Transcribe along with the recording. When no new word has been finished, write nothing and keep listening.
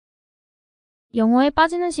영어에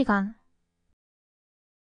빠지는 시간.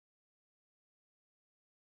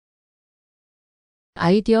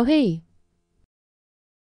 아이디어 회의.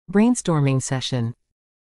 Brainstorming session.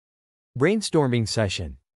 Brainstorming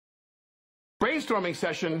session. Brainstorming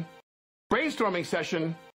session. Brainstorming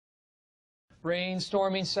session.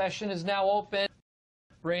 Brainstorming session is now open.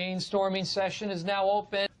 Brainstorming session is now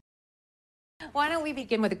open. Why don't we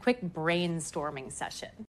begin with a quick brainstorming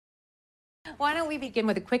session? Why don't we begin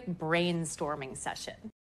with a quick brainstorming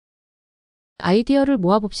session? 아이디어를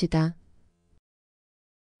모아봅시다.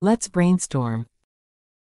 Let's brainstorm.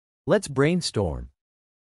 Let's brainstorm.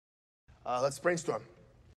 Let's brainstorm.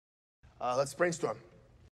 Let's brainstorm.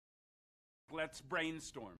 Let's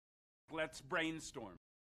brainstorm. Let's brainstorm.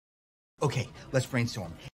 Okay, let's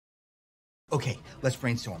brainstorm. Okay, let's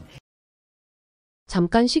brainstorm.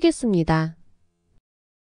 잠깐 쉬겠습니다.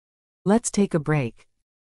 Let's take a break.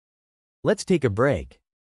 Let's take a break.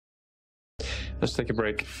 Let's take a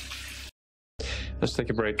break. Let's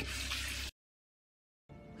take a break.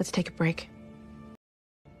 Let's take a break.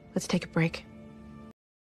 Let's take a break.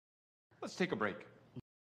 Let's take a break.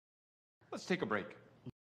 Let's take a break.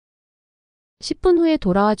 10분 후에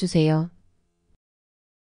돌아와 주세요.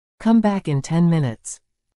 Come back in 10 minutes.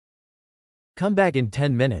 Come back in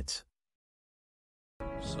 10 minutes.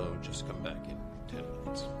 So just come back in 10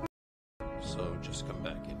 minutes. So just come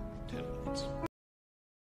back in 10 minutes.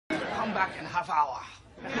 Come back in half hour.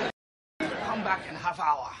 Come back in half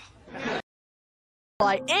hour.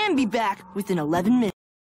 I am be back within 11 minutes.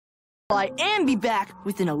 I am be back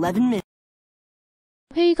within 11 minutes.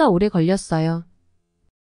 회의가 오래 걸렸어요.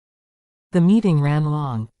 The meeting ran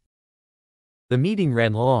long. The meeting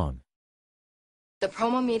ran long. The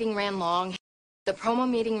promo meeting ran long. The promo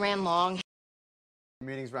meeting ran long.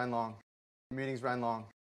 Meetings ran long. Meetings ran long.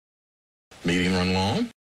 Meeting run long?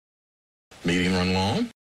 Meeting run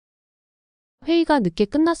long? 회의가 늦게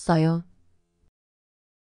끝났어요.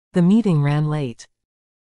 The meeting ran late.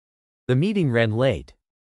 The meeting ran late.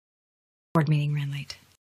 Board meeting ran late.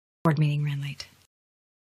 Board meeting ran late.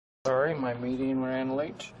 Sorry, my meeting ran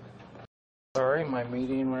late. Sorry, my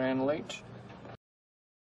meeting ran late.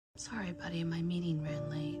 Sorry, buddy, my meeting ran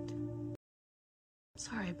late.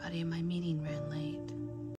 Sorry, buddy, my meeting ran late.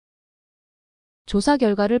 조사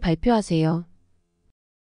결과를 발표하세요.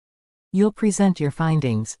 You'll present your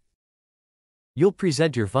findings. You'll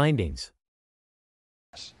present your findings.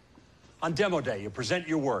 On demo day, you present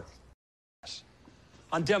your work.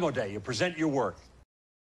 On demo day, you present your work.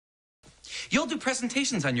 You'll do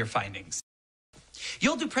presentations on your findings.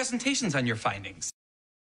 You'll do presentations on your findings.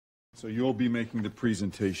 So you'll be making the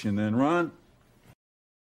presentation then, Ron?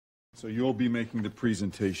 So you'll be making the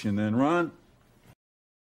presentation then, Ron?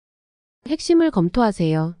 핵심을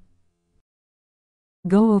검토하세요.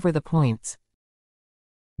 Go over the points.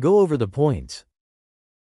 Go over the points.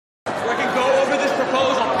 We can go over this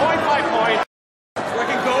proposal point by point. We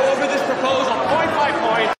can go over this proposal point by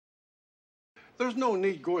point. There's no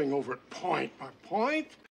need going over it point by point.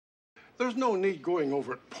 There's no need going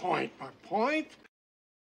over it point by point.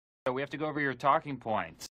 So we have to go over your talking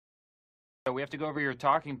points. So we have to go over your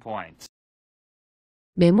talking points.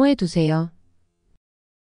 메모해 두세요.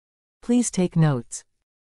 Please take notes.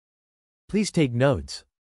 Please take notes.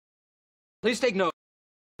 Please take note.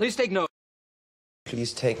 Please take note.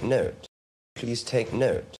 Please take note. Please take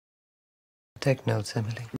note. Take notes,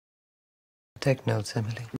 Emily. Take notes,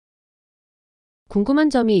 Emily. 궁금한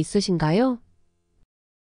점이 있으신가요?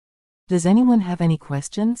 Does anyone have any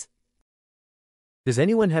questions? Does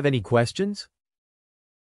anyone have any questions?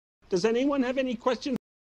 Does anyone have any questions?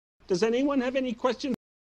 Does anyone have any questions?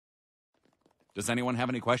 Does anyone have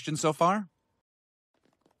any questions so far?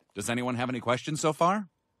 Does anyone have any questions so far?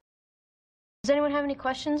 Does anyone have any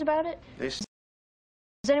questions about it?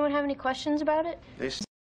 Does anyone have any questions about it?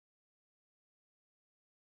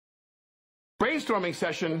 Brainstorming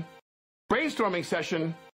session. Brainstorming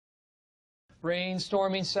session.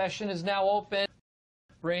 Brainstorming session is now open.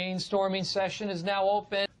 Brainstorming session is now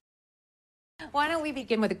open. Why don't we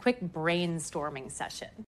begin with a quick brainstorming session?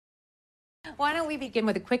 Why don't we begin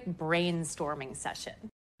with a quick brainstorming session?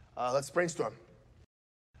 Let's brainstorm.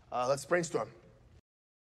 Let's brainstorm.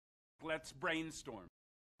 Let's brainstorm.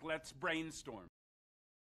 Let's brainstorm.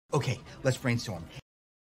 Okay, let's brainstorm.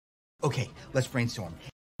 Okay, let's brainstorm.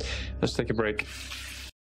 Let's take a break.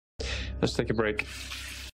 Let's take a break.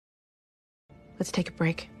 Let's take a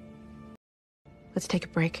break. Let's take a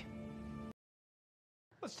break.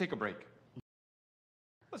 Let's take a break.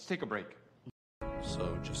 Let's take a break.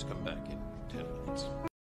 So just come back in 10 minutes.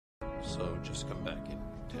 So just come back in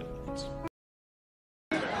 10 minutes.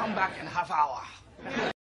 Come back in half hour.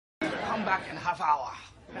 Come back in half hour.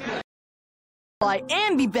 I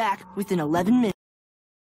am be back within 11 minutes.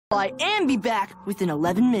 I am be back within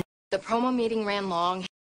 11 minutes. The promo meeting ran long.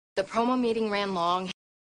 The promo meeting ran long.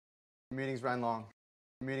 Meetings ran long.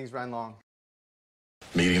 Meetings ran long.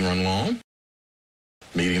 Meeting run long?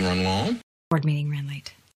 Meeting run long? Board meeting ran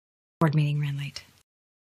late. Board meeting ran late.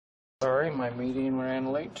 Sorry, my meeting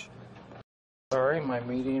ran late. Sorry, my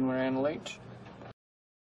meeting ran late.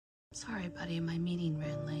 Sorry, buddy, my meeting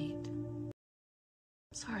ran late.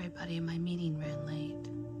 Sorry, buddy, my meeting ran late.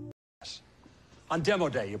 On demo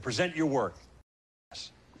day, you present your work.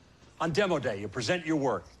 On demo day, you present your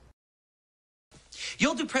work.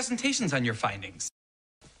 You'll do presentations on your findings.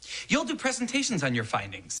 You'll do presentations on your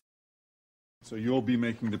findings. So you'll be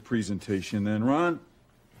making the presentation then, Ron?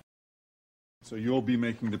 So you'll be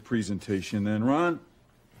making the presentation then, Ron?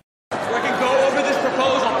 So I can go over this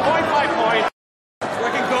proposal point by point. So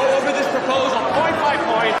I can go over this proposal point by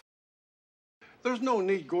point. There's no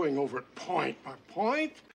need going over it point by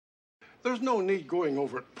point. There's no need going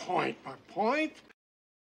over it point by point.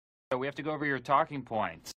 So we have to go over your talking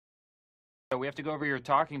points. So we have to go over your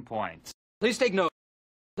talking points. Please take note.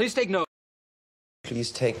 Please take note.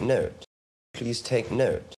 Please take note. Please take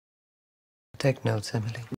note. Take notes,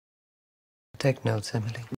 Emily. Take notes,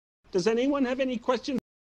 Emily. Does anyone have any questions?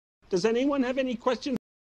 Does anyone have any questions?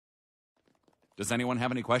 Does anyone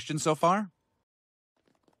have any questions so far?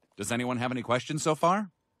 Does anyone have any questions so far?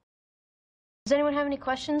 Does anyone have any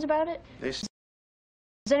questions about it? Does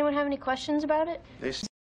anyone have any questions about it?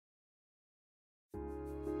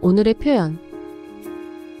 오늘의 표현.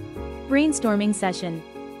 Brainstorming session.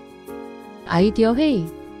 아이디어 회의.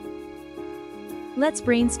 Let's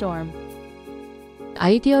brainstorm.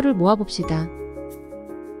 아이디어를 모아봅시다.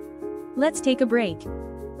 Let's take a break.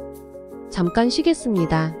 잠깐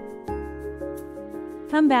쉬겠습니다.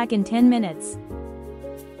 Come back in 10 minutes.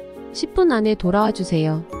 10분 안에 돌아와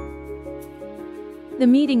주세요. The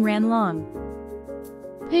meeting ran long.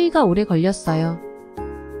 회의가 오래 걸렸어요.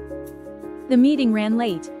 The meeting ran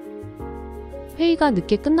late. 회의가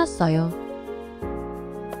늦게 끝났어요.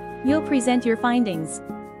 You'll present your findings.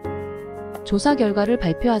 조사 결과를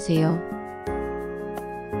발표하세요.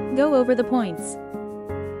 Go over the points.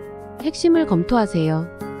 핵심을 검토하세요.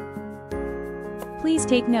 Please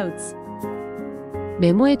take notes.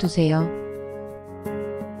 메모해 두세요.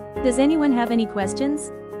 Does anyone have any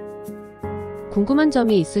questions? 궁금한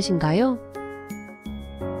점이 있으신가요?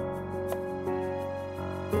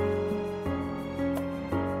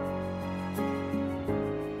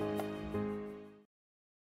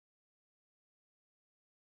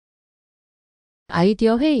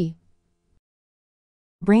 아이디어 회의.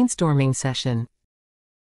 Brainstorming session.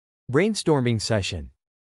 Brainstorming session.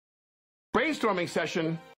 Brainstorming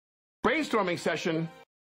session. Brainstorming session.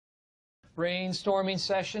 Brainstorming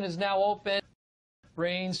session is now open.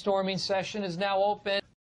 Brainstorming session is now open.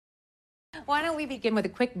 Why don't we begin with a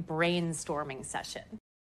quick brainstorming session?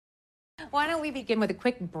 Why don't we begin with a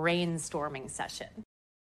quick brainstorming session?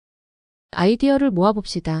 아이디어를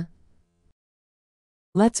모아봅시다.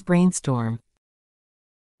 Let's brainstorm.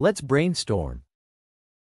 Let's brainstorm.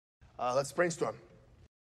 Let's brainstorm.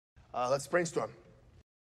 Let's brainstorm.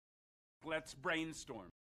 Let's brainstorm.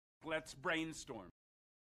 Let's brainstorm.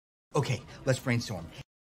 Okay, let's brainstorm.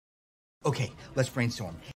 Okay, let's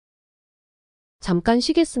brainstorm. 잠깐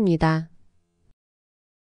쉬겠습니다.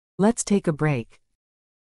 Let's take a break.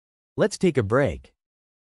 Let's take a break.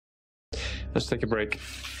 Let's take a break.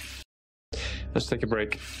 Let's take a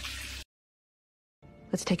break.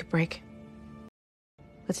 Let's take a break.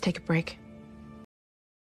 Let's take a break.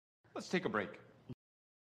 Let's take a break.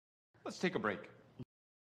 Let's take a break.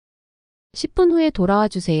 10분 후에 돌아와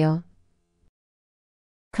주세요.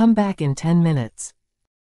 Come back in 10 minutes.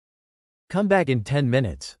 Come back in 10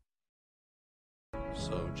 minutes.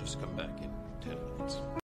 So just come back in 10 minutes.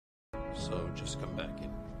 So just come back in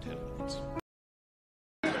 10 minutes.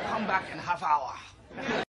 Come back in half hour.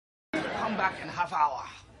 Come back in half hour.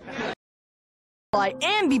 I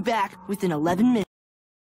am be back within 11 minutes.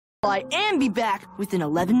 I am be back within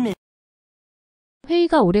 11 minutes.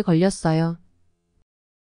 회의가 오래 걸렸어요.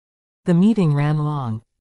 The meeting ran long.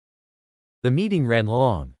 The meeting ran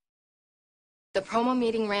long. The promo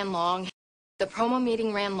meeting ran long. The promo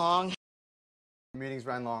meeting ran long. Meetings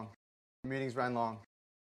ran long. Meetings ran long.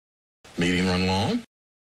 Meeting run long?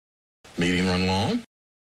 Meeting run long?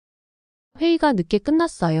 회의가 늦게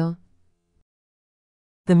끝났어요.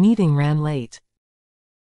 The meeting ran late.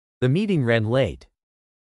 The meeting ran late.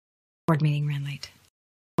 Board meeting ran late.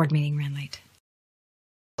 Board meeting ran late.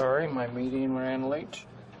 Sorry, my meeting ran late.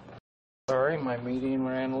 Sorry, my meeting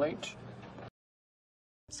ran late.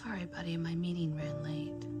 Sorry, buddy, my meeting ran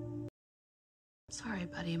late. Sorry,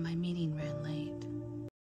 buddy, my meeting ran late.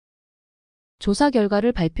 조사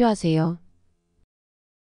결과를 발표하세요.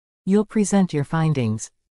 You'll present your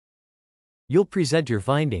findings. You'll present your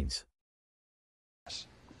findings.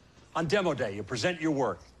 On demo day, you present your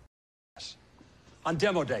work. On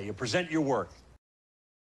demo day, you present your work.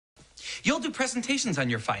 You'll do presentations on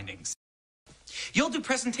your findings. You'll do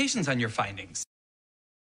presentations on your findings.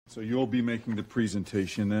 So you'll be making the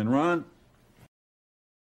presentation then, Ron.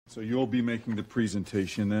 So you'll be making the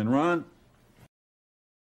presentation then, Ron.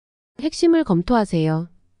 핵심을 검토하세요.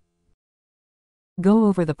 Go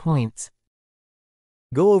over the points.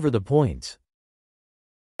 Go over the points.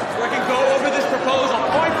 So I can go over this proposal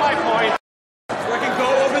point by point. So I can go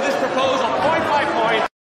over this proposal point by point.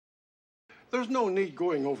 There's no need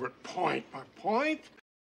going over it point by point.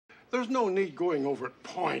 There's no need going over it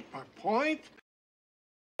point by point.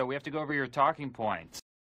 So we have to go over your talking points.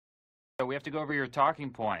 So we have to go over your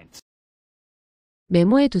talking points.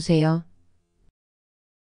 메모해 두세요.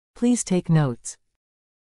 Please take notes.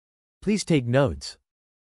 Please take notes.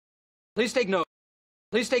 Please take note.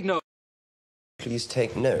 Please take note. Please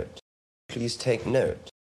take note. Please take note.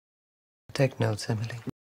 Take notes, Emily.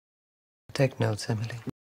 Take notes, Emily.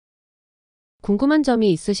 궁금한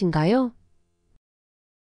점이 있으신가요?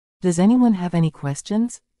 Does anyone have any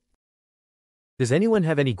questions? Does anyone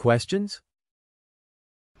have any questions?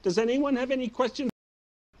 Does anyone have any questions?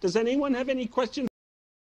 Does anyone have any questions?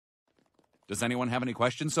 Does anyone have any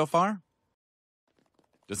questions so far?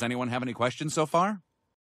 Does anyone have any questions so far?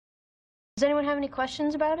 Does anyone have any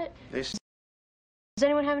questions about it? Does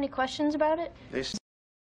anyone have any questions about it?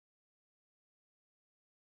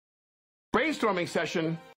 Brainstorming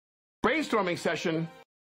session. Brainstorming session.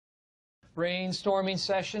 Brainstorming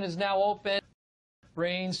session is now open.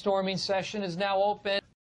 Brainstorming session is now open.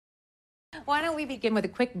 Why don't we begin with a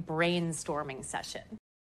quick brainstorming session?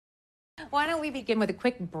 Why don't we begin with a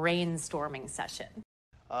quick brainstorming session?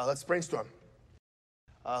 Let's brainstorm.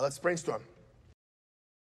 Let's brainstorm.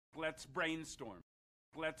 Let's brainstorm.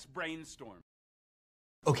 Let's brainstorm.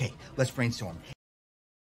 Okay, let's brainstorm.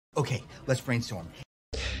 Okay, let's brainstorm.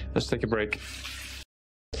 Let's take a break.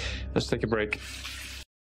 Let's take a break.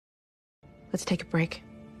 Let's take a break.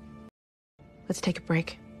 Let's take a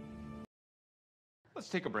break. Let's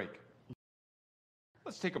take a break.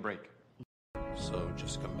 Let's take a break. So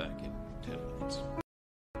just come back in 10 minutes.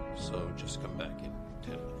 So just come back in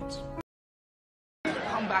 10 minutes.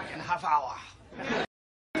 Come back in half hour.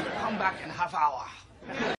 Come back in half hour.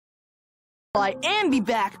 I am be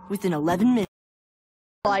back within 11 minutes.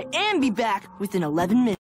 I am be back within 11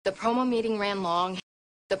 minutes. The promo meeting ran long.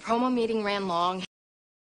 The promo meeting ran long.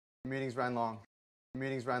 Meetings ran long.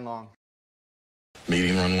 Meetings ran long.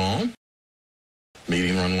 Meeting run long?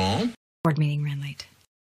 Meeting run long? Board meeting ran late.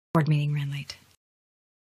 Board meeting ran late.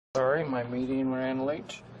 Sorry, my meeting ran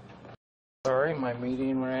late. Sorry, my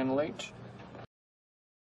meeting ran late.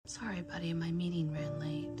 Sorry, buddy, my meeting ran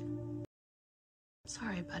late.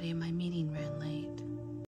 Sorry, buddy, my meeting ran late.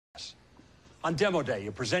 On demo day,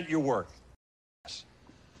 you present your work.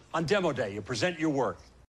 On demo day, you present your work.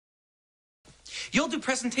 You'll do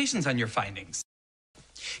presentations on your findings.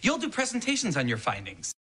 You'll do presentations on your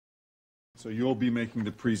findings. So you'll be making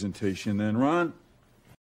the presentation then, Ron.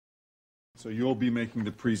 So you'll be making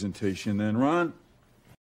the presentation then, Ron.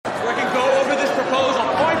 So I can go over this proposal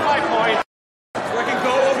point by point. So I can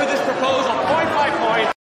go over this proposal point by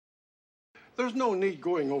point. There's no need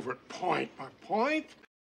going over it point by point.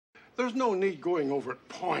 There's no need going over it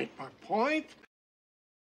point by point.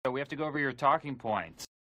 So we have to go over your talking points.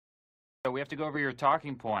 So we have to go over your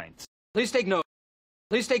talking points. Please take note.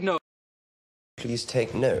 Please take note. Please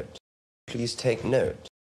take note. Please take note.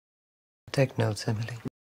 Take notes, Emily.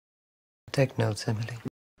 Take notes, Emily.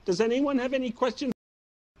 Does anyone have any questions?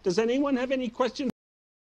 Does anyone have any questions?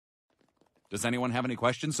 Does anyone have any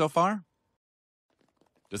questions so far?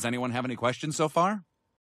 Does anyone have any questions so far?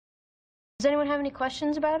 Does anyone have any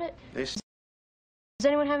questions about it? Does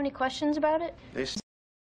anyone have any questions about it?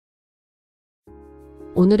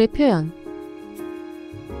 오늘의 표현.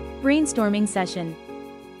 Brainstorming session.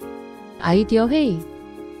 아이디어 회의.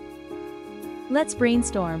 Let's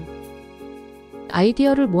brainstorm.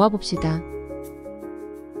 아이디어를 모아봅시다.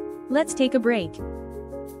 Let's take a break.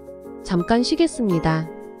 잠깐 쉬겠습니다.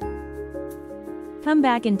 Come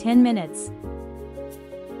back in 10 minutes.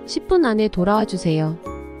 10분 안에 돌아와 주세요.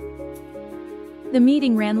 The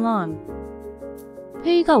meeting ran long.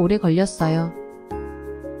 회의가 오래 걸렸어요.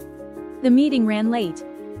 The meeting ran late.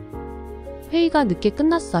 회의가 늦게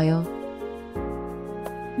끝났어요.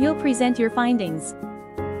 You'll present your findings.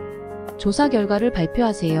 조사 결과를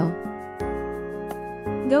발표하세요.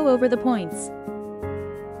 Go over the points.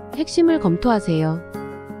 핵심을 검토하세요.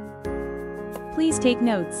 Please take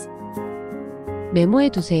notes. 메모해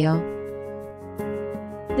두세요.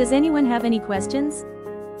 Does anyone have any questions?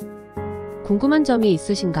 궁금한 점이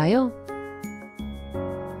있으신가요?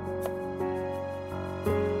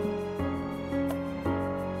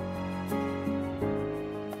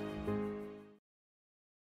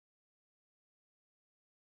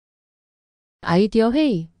 아이디어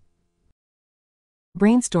회의.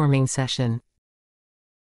 Brainstorming session.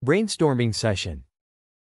 Brainstorming session.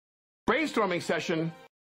 Brainstorming session.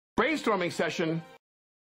 Brainstorming session.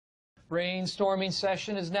 Brainstorming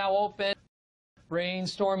session is now open.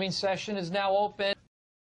 Brainstorming session is now open.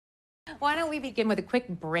 Why don't we begin with a quick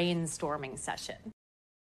brainstorming session?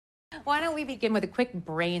 Why don't we begin with a quick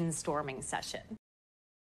brainstorming session?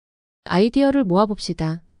 아이디어를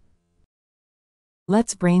모아봅시다.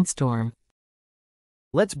 Let's brainstorm.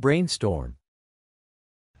 Let's brainstorm.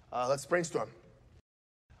 Let's brainstorm.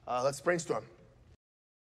 Let's brainstorm.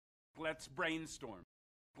 Let's brainstorm.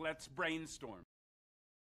 Let's brainstorm.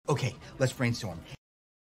 Okay, let's brainstorm.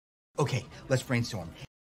 Okay, let's brainstorm.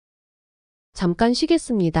 잠깐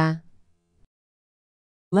쉬겠습니다.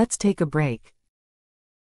 Let's take a break.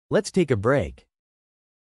 Let's take a break.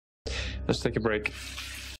 Let's take a break.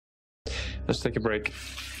 Let's take a break.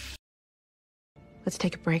 Let's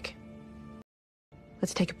take a break.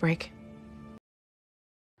 Let's take a break.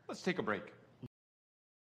 Let's take a break.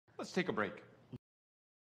 Let's take a break.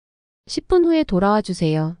 10분 후에 돌아와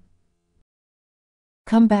주세요.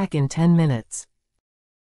 Come back in 10 minutes.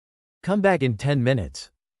 Come back in 10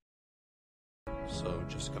 minutes. So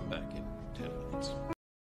just come back in 10 minutes.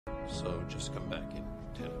 So just come back in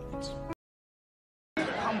 10 minutes.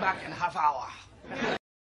 Come back in half hour.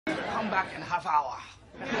 Come back in half hour.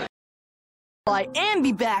 I am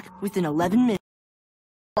be back within 11 minutes.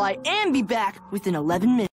 I am be back within 11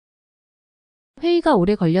 minutes. 회의가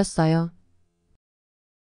오래 걸렸어요.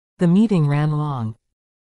 The meeting ran long.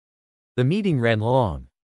 The meeting ran long.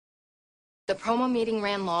 The promo meeting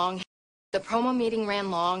ran long. The promo meeting ran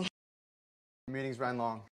long. Meetings ran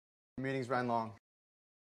long. Meetings ran long.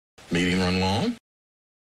 Meeting run long?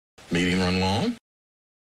 Meeting run long?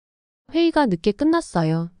 회의가 늦게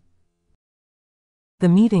끝났어요. The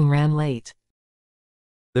meeting ran late.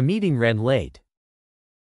 The meeting ran late.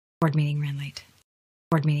 Board meeting ran late.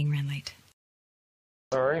 Board meeting ran late.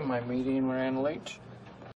 Sorry, my meeting ran late.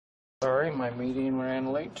 Sorry, my meeting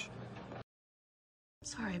ran late.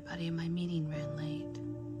 Sorry, buddy, my meeting ran late.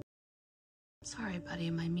 Sorry, buddy,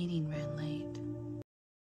 my meeting ran late.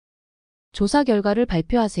 조사 결과를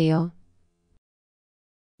발표하세요.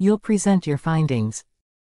 You'll present your findings.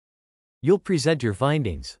 You'll present your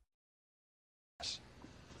findings.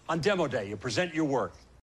 On demo day, you present your work.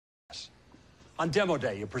 On demo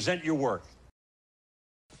day, you present your work.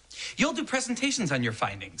 You'll do presentations on your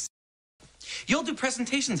findings. You'll do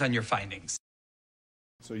presentations on your findings.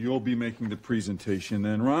 So you'll be making the presentation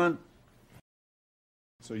then, Ron?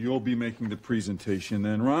 So you'll be making the presentation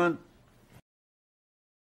then, Ron?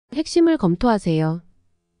 핵심을 검토하세요.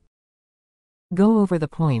 Go over the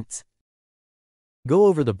points. Go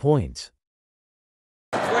over the points.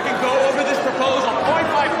 So I can go over this proposal point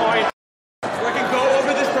by point. So I can go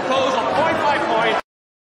over this proposal point by point.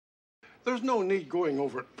 There's no need going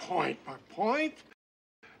over it point by point.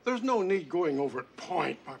 There's no need going over it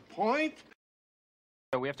point by point.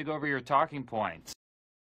 So we have to go over your talking points.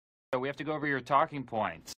 So we have to go over your talking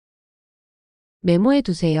points. 메모해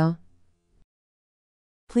두세요.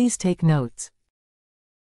 Please take notes.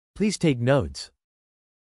 Please take notes.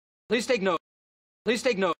 Please take note. Please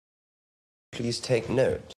take note. Please take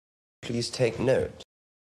note. Please take note.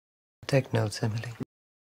 Take notes, Emily.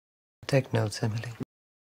 Take notes, Emily.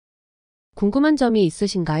 궁금한 점이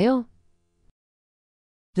있으신가요?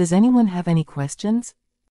 Does anyone have any questions?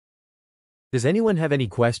 Does anyone have any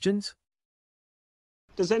questions?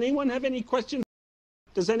 Does anyone have any questions?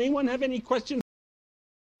 Does anyone have any questions?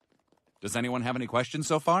 Does anyone have any questions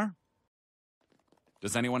so far?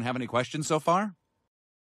 Does anyone have any questions so far?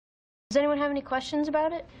 Does anyone have any questions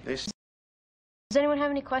about it? Does anyone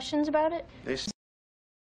have any questions about it?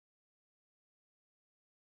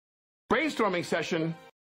 Brainstorming session.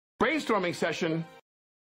 Brainstorming session.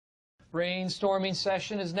 Brainstorming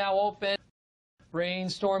session is now open.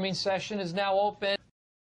 Brainstorming session is now open.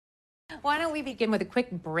 Why don't we begin with a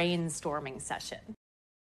quick brainstorming session?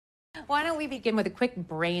 Why don't we begin with a quick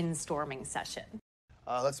brainstorming session?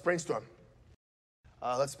 Let's brainstorm.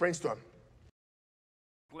 Let's brainstorm.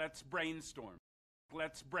 Let's brainstorm.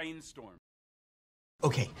 Let's brainstorm.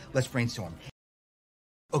 Okay, let's brainstorm.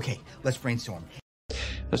 Okay, let's brainstorm.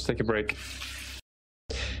 Let's take a break.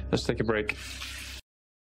 Let's take a break.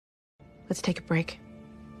 Let's take a break.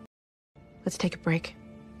 Let's take a break.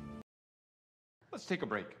 Let's take a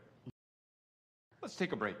break. Let's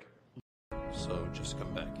take a break. So just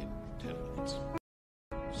come back in 10 minutes.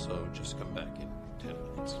 So just come back in 10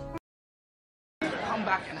 minutes. Come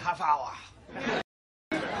back in half hour.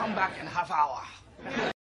 Come back in half hour.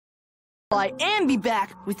 I am be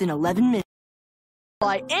back within 11 minutes.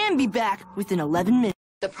 I am be back within 11 minutes.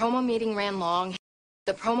 The promo meeting ran long.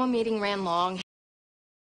 The promo meeting ran long.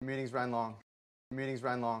 Meetings ran long. Meetings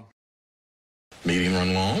ran long. Meeting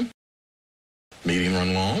run long? Meeting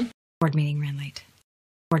run long? Board meeting ran late.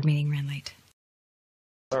 Board meeting ran late.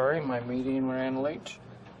 Sorry, my meeting ran late.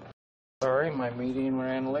 Sorry, my meeting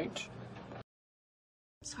ran late.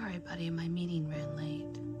 Sorry, buddy, my meeting ran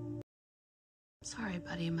late. Sorry,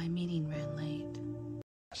 buddy, my meeting ran late.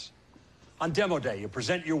 On demo day, you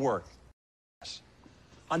present your work.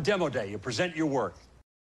 On demo day, you present your work.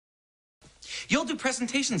 You'll do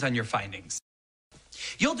presentations on your findings.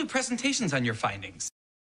 You'll do presentations on your findings.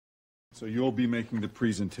 So you'll be making the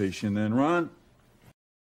presentation then, Ron.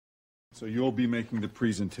 So you'll be making the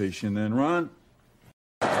presentation then, Ron.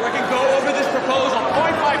 So I can go over this proposal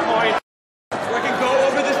point by point. So I can go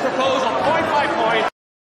over this proposal point by point.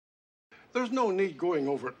 There's no need going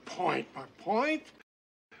over it point by point.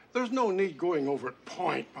 There's no need going over it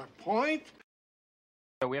point by point.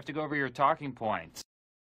 So we have to go over your talking points.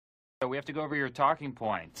 So we have to go over your talking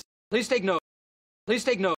points. Please take note. Please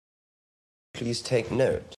take note. Please take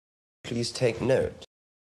note. Please take note.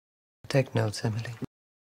 Take notes, Emily.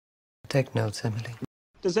 Take notes, Emily.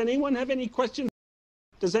 Does anyone have any questions?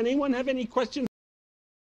 Does anyone have any questions?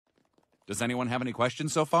 Does anyone have any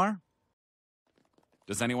questions so far?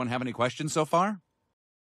 Does anyone have any questions so far?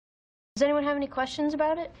 Does anyone have any questions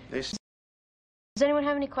about it? Does anyone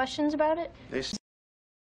have any questions about it?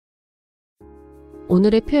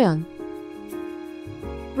 오늘의 표현.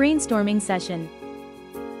 Brainstorming session.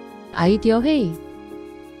 아이디어 회의.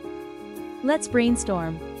 Let's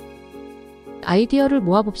brainstorm. 아이디어를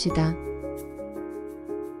모아봅시다.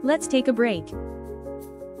 Let's take a break.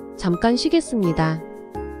 잠깐 쉬겠습니다.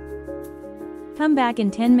 Come back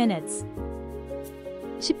in 10 minutes.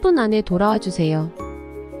 10분 안에 돌아와 주세요.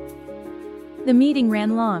 The meeting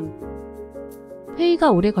ran long.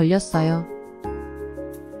 회의가 오래 걸렸어요.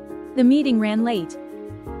 The meeting ran late.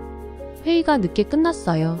 회의가 늦게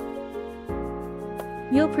끝났어요.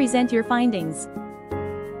 You'll present your findings.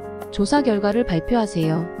 조사 결과를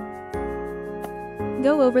발표하세요.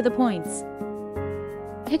 Go over the points.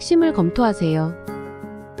 핵심을 검토하세요.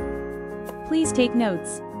 Please take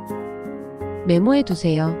notes. 메모해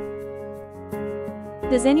두세요.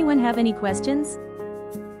 Does anyone have any questions?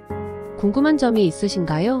 궁금한 점이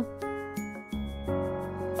있으신가요?